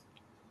female-driven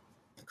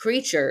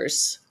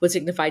creatures would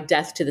signify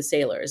death to the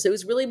sailors. It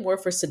was really more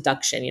for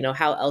seduction.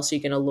 How else are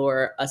you going to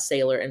lure a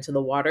sailor into the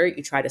water?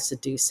 You try to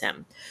seduce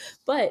him.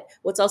 But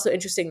what's also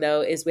interesting,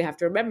 though, is we have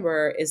to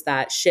remember is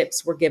that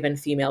ships were given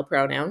female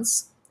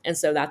pronouns. And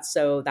so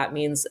that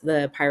means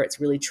the pirates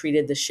really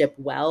treated the ship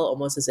well,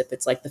 almost as if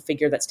it's like the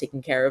figure that's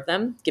taking care of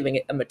them, giving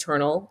it a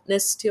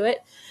maternalness to it.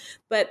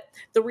 But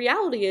the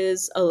reality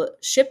is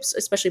ships,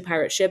 especially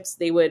pirate ships,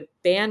 they would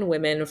ban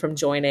women from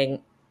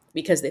joining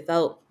because they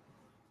felt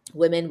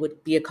women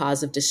would be a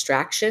cause of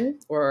distraction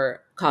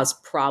or cause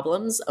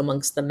problems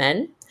amongst the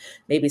men,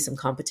 maybe some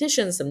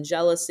competition, some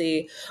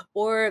jealousy,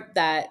 or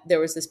that there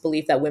was this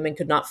belief that women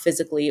could not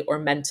physically or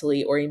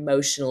mentally or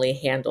emotionally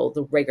handle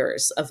the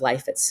rigors of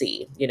life at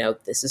sea.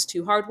 This is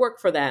too hard work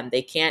for them.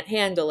 They can't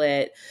handle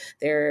it.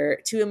 They're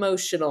too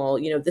emotional.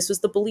 This was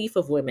the belief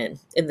of women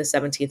in the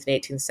 17th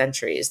and 18th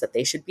centuries, that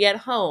they should be at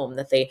home,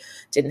 that they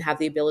didn't have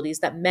the abilities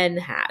that men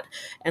had.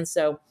 And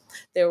so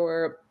there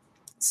were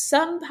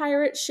some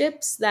pirate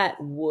ships that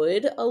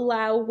would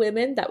allow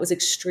women. That was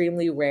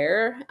extremely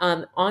rare.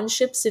 On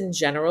ships in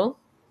general,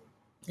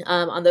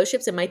 on those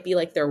ships, it might be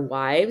like their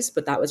wives,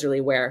 but that was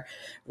really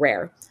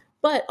rare.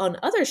 But on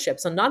other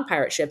ships, on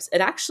non-pirate ships, it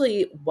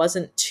actually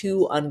wasn't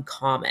too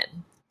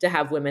uncommon to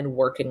have women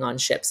working on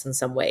ships in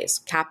some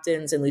ways.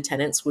 Captains and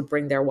lieutenants would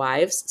bring their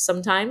wives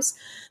sometimes,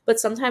 but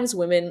sometimes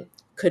women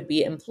could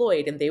be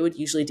employed, and they would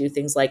usually do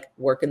things like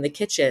work in the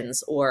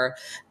kitchens or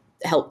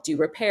help do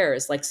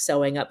repairs like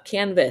sewing up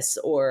canvas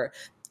or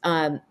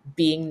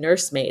being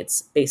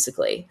nursemaids,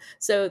 basically.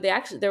 So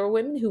there were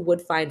women who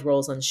would find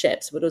roles on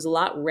ships, but it was a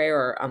lot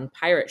rarer on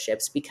pirate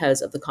ships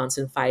because of the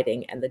constant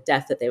fighting and the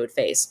death that they would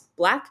face.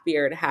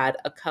 Blackbeard had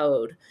a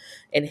code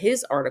in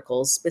his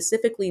articles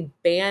specifically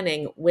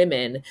banning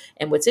women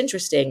and, what's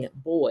interesting,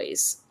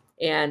 boys.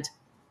 And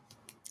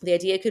The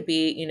idea could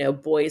be,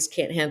 boys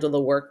can't handle the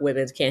work,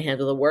 women can't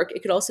handle the work.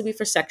 It could also be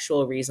for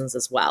sexual reasons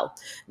as well,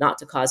 not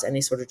to cause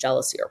any sort of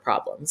jealousy or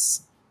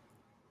problems.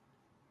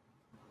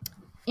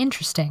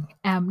 Interesting.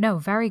 No,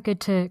 very good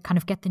to kind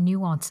of get the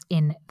nuance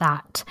in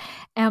that.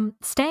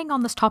 Staying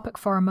on this topic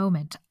for a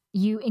moment,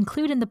 you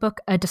include in the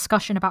book a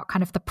discussion about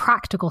kind of the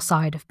practical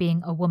side of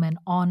being a woman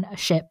on a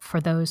ship for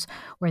those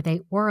where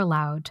they were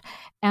allowed.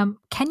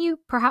 Can you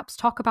perhaps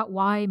talk about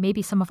why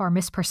maybe some of our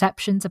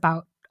misperceptions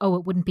about, oh,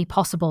 it wouldn't be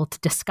possible to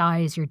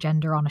disguise your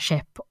gender on a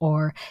ship,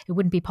 or it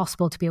wouldn't be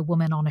possible to be a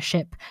woman on a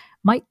ship,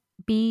 might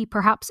be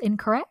perhaps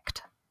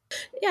incorrect?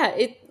 Yeah,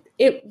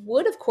 it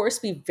would, of course,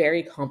 be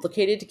very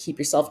complicated to keep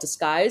yourself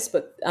disguised,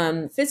 but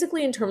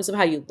physically, in terms of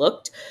how you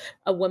looked,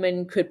 a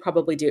woman could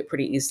probably do it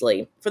pretty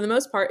easily. For the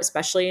most part,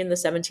 especially in the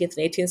 17th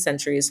and 18th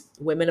centuries,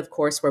 women, of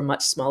course, were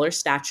much smaller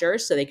stature,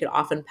 so they could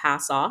often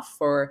pass off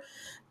for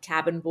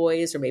cabin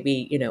boys or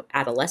maybe,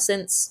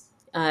 adolescents.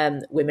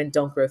 Women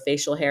don't grow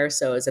facial hair,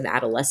 so as an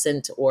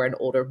adolescent or an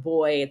older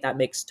boy, that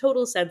makes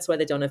total sense why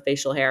they don't have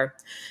facial hair.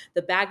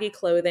 The baggy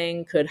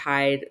clothing could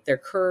hide their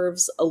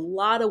curves. A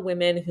lot of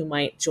women who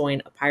might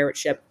join a pirate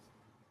ship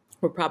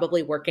were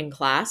probably working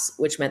class,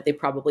 which meant they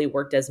probably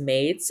worked as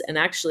maids. And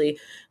actually,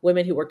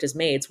 women who worked as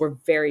maids were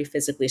very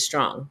physically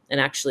strong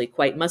and actually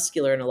quite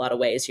muscular in a lot of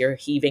ways. You're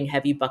heaving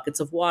heavy buckets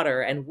of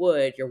water and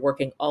wood. You're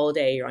working all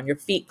day. You're on your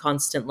feet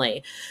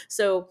constantly.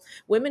 So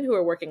women who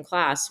are working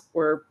class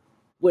were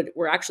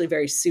actually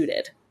very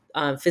suited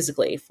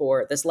physically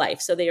for this life.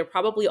 So they are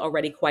probably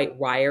already quite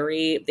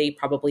wiry. They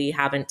probably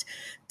haven't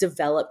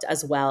developed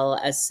as well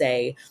as,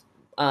 say,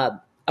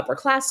 upper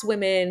class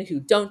women who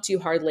don't do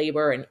hard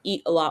labor and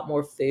eat a lot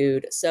more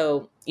food.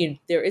 So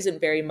there isn't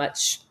very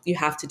much you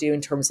have to do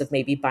in terms of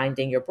maybe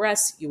binding your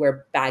breasts. You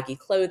wear baggy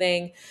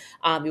clothing,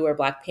 you wear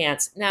black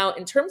pants. Now,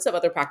 in terms of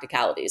other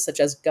practicalities, such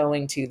as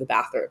going to the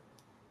bathroom,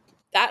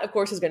 that, of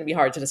course, is going to be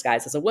hard to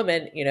disguise as a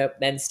woman.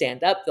 Men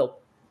stand up, they'll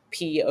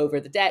pee over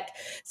the deck.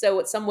 So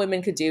what some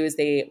women could do is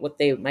they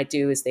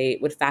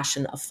would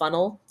fashion a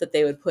funnel that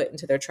they would put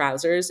into their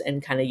trousers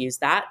and kind of use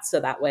that. So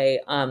that way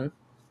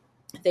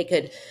they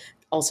could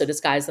also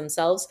disguise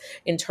themselves.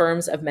 In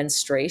terms of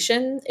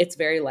menstruation, it's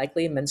very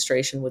likely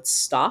menstruation would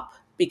stop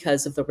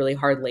because of the really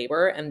hard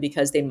labor and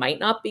because they might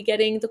not be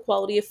getting the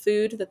quality of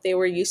food that they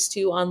were used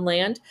to on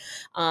land.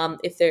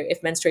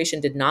 If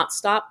menstruation did not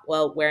stop,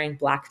 well, wearing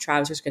black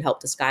trousers could help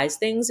disguise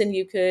things, and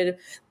you could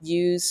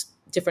use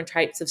different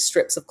types of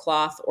strips of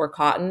cloth or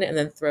cotton and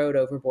then throw it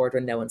overboard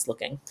when no one's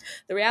looking.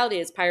 The reality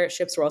is pirate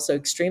ships were also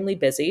extremely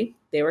busy.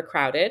 They were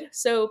crowded,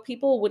 so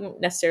people wouldn't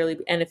necessarily,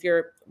 and if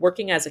you're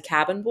working as a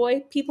cabin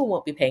boy, people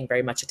won't be paying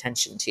very much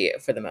attention to you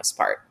for the most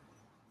part.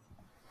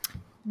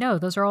 No,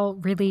 those are all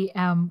really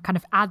kind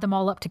of add them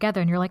all up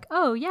together and you're like,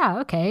 oh yeah,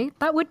 okay,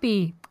 that would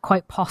be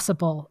quite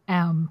possible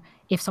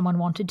if someone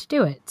wanted to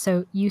do it.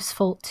 So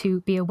useful to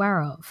be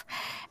aware of.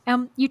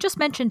 You just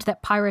mentioned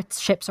that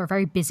pirates' ships are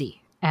very busy.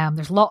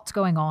 There's lots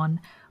going on.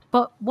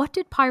 But what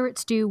did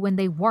pirates do when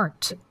they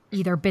weren't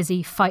either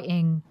busy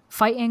fighting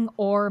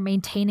or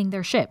maintaining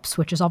their ships,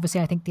 which is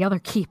obviously, I think, the other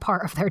key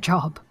part of their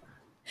job?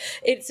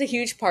 It's a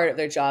huge part of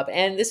their job.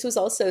 And this was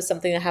also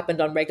something that happened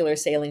on regular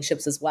sailing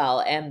ships as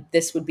well. And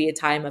this would be a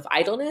time of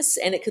idleness,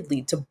 and it could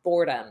lead to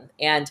boredom.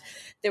 And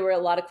there were a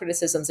lot of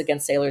criticisms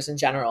against sailors in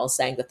general,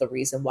 saying that the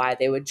reason why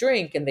they would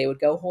drink and they would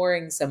go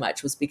whoring so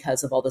much was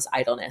because of all this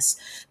idleness.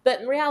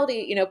 But in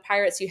reality,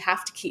 pirates, you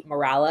have to keep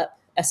morale up,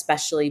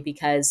 especially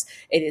because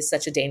it is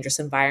such a dangerous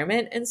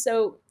environment. And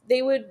so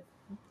they would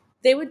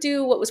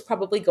do what was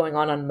probably going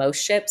on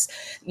most ships.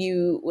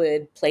 You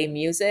would play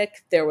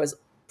music. There was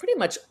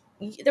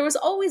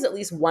always at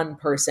least one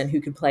person who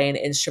could play an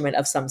instrument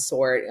of some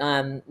sort,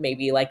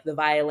 maybe like the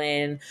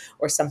violin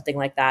or something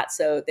like that.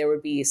 So there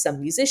would be some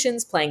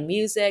musicians playing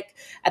music.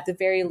 At the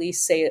very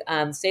least,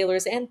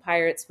 sailors and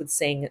pirates would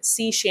sing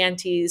sea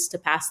shanties to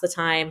pass the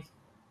time.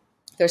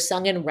 They're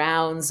sung in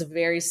rounds,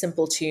 very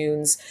simple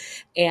tunes,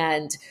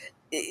 and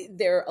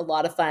they're a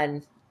lot of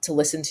fun to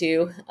listen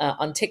to.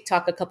 On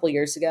TikTok a couple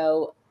years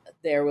ago,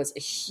 there was a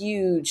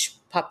huge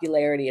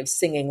popularity of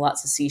singing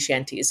lots of sea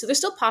shanties. So they're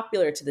still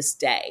popular to this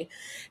day.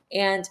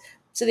 And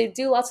so they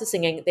do lots of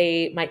singing.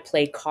 They might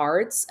play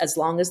cards as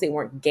long as they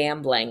weren't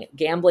gambling.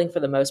 Gambling, for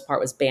the most part,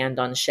 was banned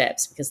on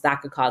ships because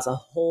that could cause a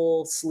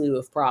whole slew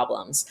of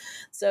problems.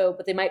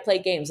 But they might play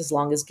games as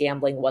long as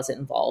gambling wasn't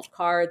involved.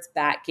 Cards,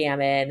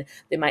 backgammon.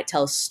 They might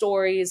tell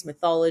stories,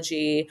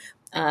 mythology,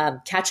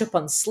 catch up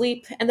on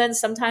sleep. And then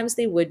sometimes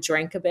they would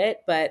drink a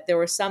bit, but there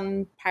were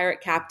some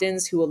pirate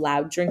captains who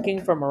allowed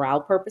drinking for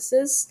morale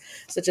purposes,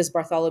 such as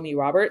Bartholomew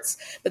Roberts.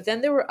 But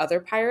then there were other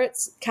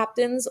pirates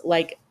captains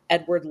like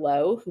Edward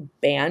Lowe, who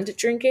banned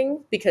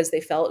drinking because they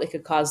felt it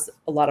could cause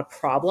a lot of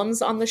problems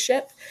on the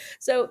ship.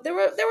 So there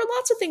were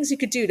lots of things you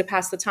could do to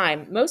pass the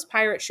time. Most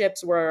pirate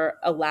ships were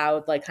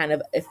allowed, like, kind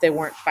of, if they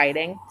weren't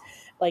fighting,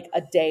 like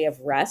a day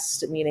of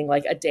rest, meaning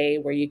like a day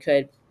where you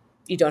could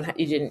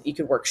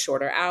work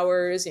shorter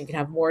hours, and you can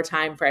have more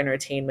time for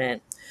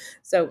entertainment.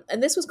 So,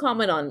 and this was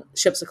common on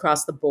ships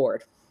across the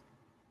board.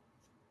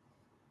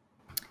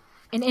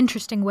 an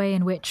interesting way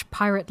in which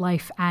pirate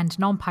life and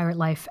non-pirate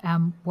life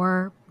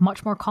were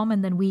much more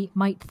common than we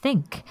might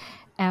think.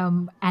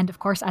 And of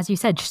course, as you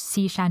said,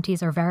 sea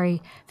shanties are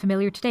very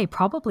familiar today.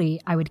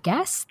 Probably, I would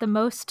guess, the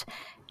most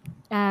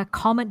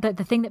common,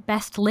 the thing that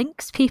best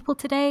links people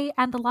today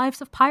and the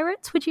lives of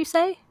pirates, would you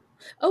say?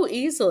 Oh,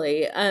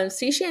 easily.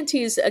 Sea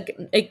shanties,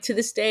 to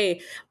this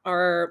day,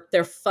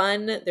 they're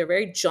fun. They're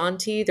very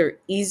jaunty. They're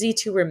easy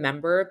to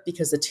remember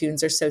because the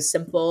tunes are so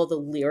simple. The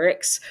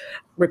lyrics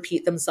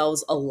repeat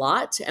themselves a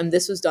lot, and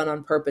this was done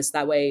on purpose.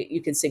 That way,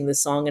 you could sing the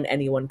song and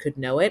anyone could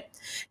know it.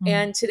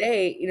 And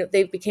today,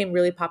 they became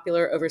really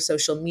popular over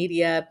social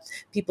media.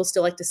 People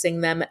still like to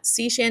sing them.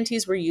 Sea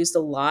shanties were used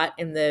a lot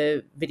in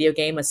the video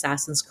game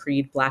Assassin's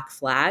Creed Black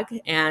Flag,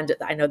 and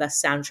I know the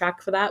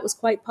soundtrack for that was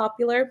quite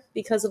popular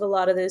because of a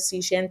lot of those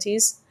sea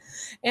shanties.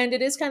 And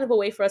it is kind of a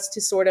way for us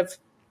to sort of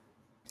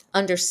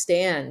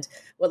understand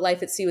what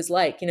life at sea was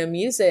like.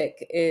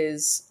 Music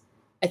is,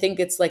 I think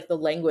it's like the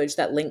language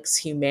that links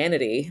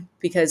humanity,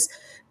 because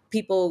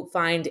people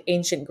find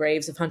ancient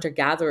graves of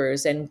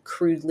hunter-gatherers and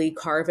crudely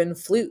carven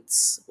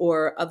flutes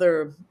or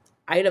other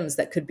items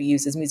that could be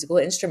used as musical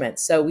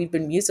instruments. So we've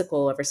been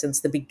musical ever since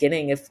the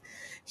beginning of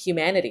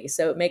humanity.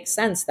 So it makes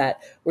sense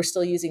that we're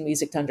still using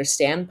music to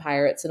understand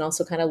pirates and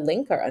also kind of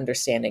link our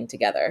understanding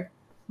together.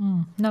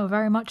 No,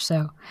 very much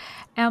so.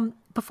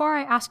 Before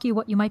I ask you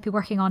what you might be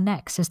working on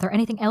next, is there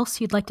anything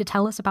else you'd like to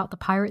tell us about the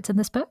pirates in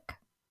this book?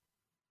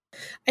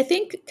 I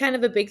think kind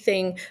of a big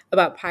thing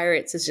about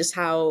pirates is just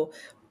how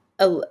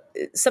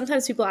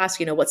sometimes people ask,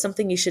 what's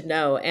something you should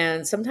know?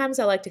 And sometimes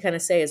I like to kind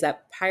of say is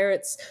that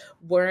pirates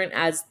weren't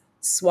as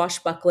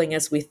swashbuckling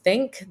as we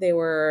think. They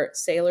were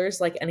sailors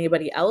like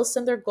anybody else,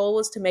 and their goal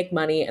was to make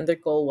money and their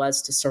goal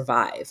was to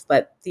survive.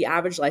 But the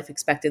average life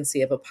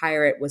expectancy of a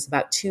pirate was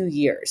about 2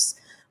 years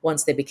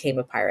once they became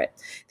a pirate.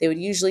 They would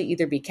usually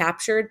either be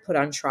captured, put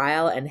on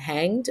trial, and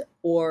hanged,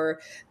 or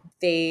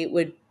they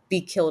would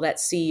be killed at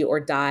sea or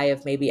die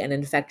of maybe an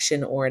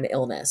infection or an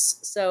illness.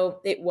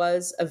 So it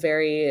was a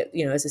very,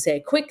 as I say,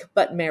 a quick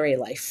but merry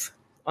life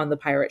on the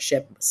pirate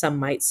ship, some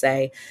might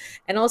say.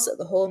 And also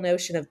the whole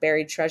notion of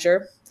buried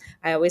treasure.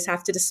 I always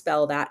have to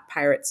dispel that.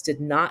 Pirates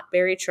did not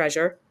bury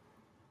treasure.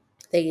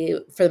 They,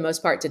 for the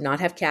most part, did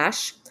not have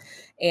cash.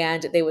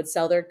 And they would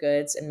sell their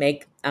goods and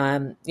make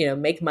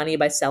money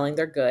by selling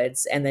their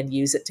goods and then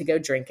use it to go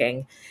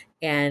drinking.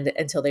 And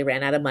until they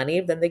ran out of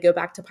money, then they go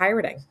back to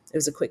pirating. It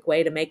was a quick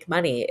way to make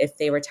money. If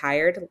they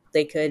retired,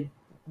 they could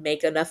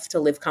make enough to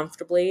live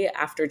comfortably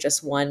after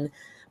just one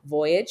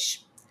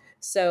voyage.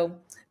 So,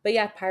 but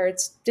yeah,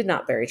 pirates did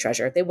not bury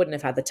treasure. They wouldn't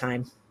have had the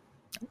time.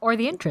 Or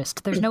the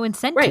interest. There's no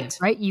incentive,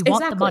 right? You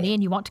want the money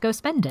and you want to go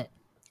spend it.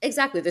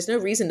 Exactly. There's no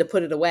reason to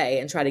put it away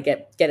and try to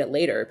get it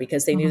later,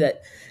 because they knew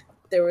that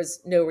there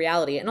was no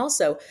reality. And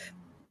also,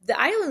 the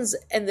islands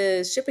and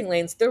the shipping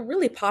lanes, they're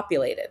really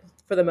populated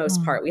for the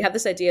most part. We have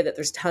this idea that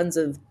there's tons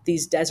of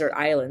these desert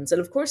islands. And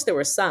of course there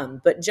were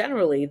some, but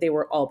generally they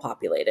were all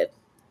populated.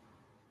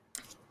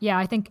 Yeah,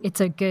 I think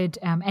it's a good,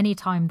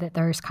 anytime that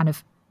there's kind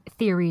of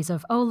theories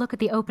of, oh, look at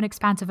the open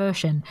expanse of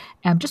ocean,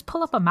 just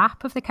pull up a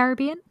map of the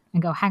Caribbean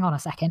and go, hang on a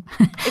second.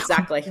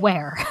 Exactly.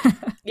 Where?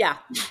 Yeah.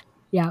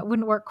 Yeah, it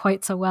wouldn't work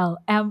quite so well.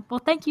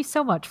 Well, thank you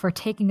so much for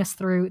taking us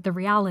through the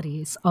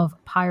realities of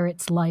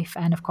pirates' life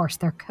and, of course,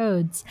 their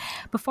codes.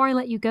 Before I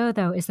let you go,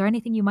 though, is there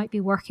anything you might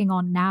be working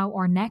on now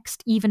or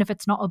next, even if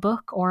it's not a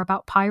book or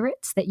about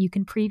pirates, that you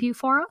can preview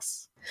for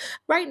us?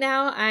 Right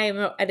now,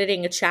 I'm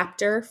editing a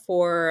chapter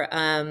for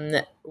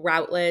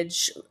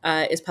Routledge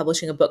is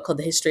publishing a book called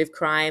The History of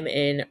Crime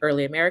in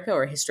Early America,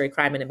 or History of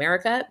Crime in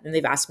America. And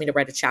they've asked me to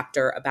write a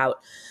chapter about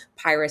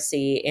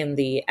piracy in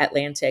the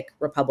Atlantic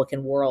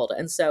Republican world.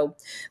 And so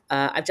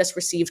I've just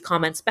received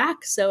comments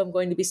back. So I'm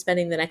going to be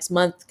spending the next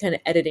month kind of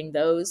editing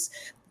those.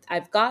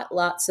 I've got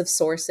lots of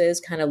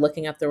sources kind of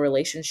looking up the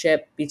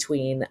relationship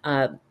between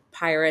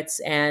pirates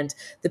and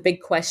the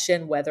big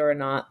question whether or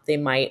not they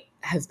might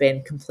have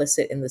been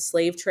complicit in the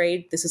slave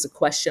trade. This is a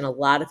question a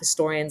lot of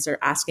historians are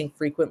asking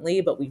frequently,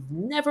 but we've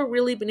never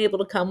really been able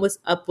to come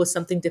up with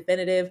something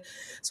definitive.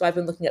 So I've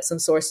been looking at some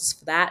sources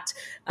for that.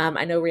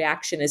 I know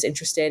Reaktion is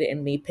interested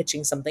in me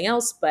pitching something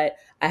else, but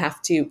I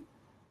have to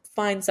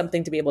find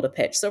something to be able to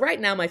pitch. So right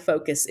now my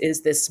focus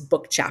is this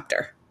book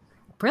chapter.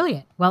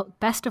 Brilliant. Well,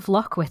 best of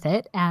luck with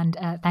it, and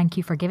thank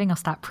you for giving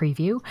us that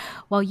preview.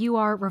 While you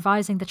are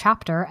revising the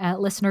chapter,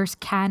 listeners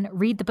can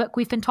read the book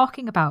we've been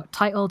talking about,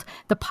 titled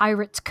The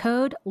Pirate's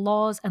Code,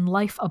 Laws and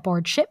Life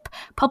Aboard Ship,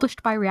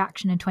 published by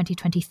Reaktion in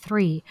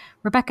 2023.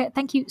 Rebecca,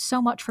 thank you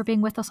so much for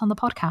being with us on the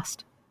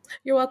podcast.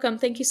 You're welcome.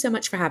 Thank you so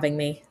much for having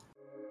me.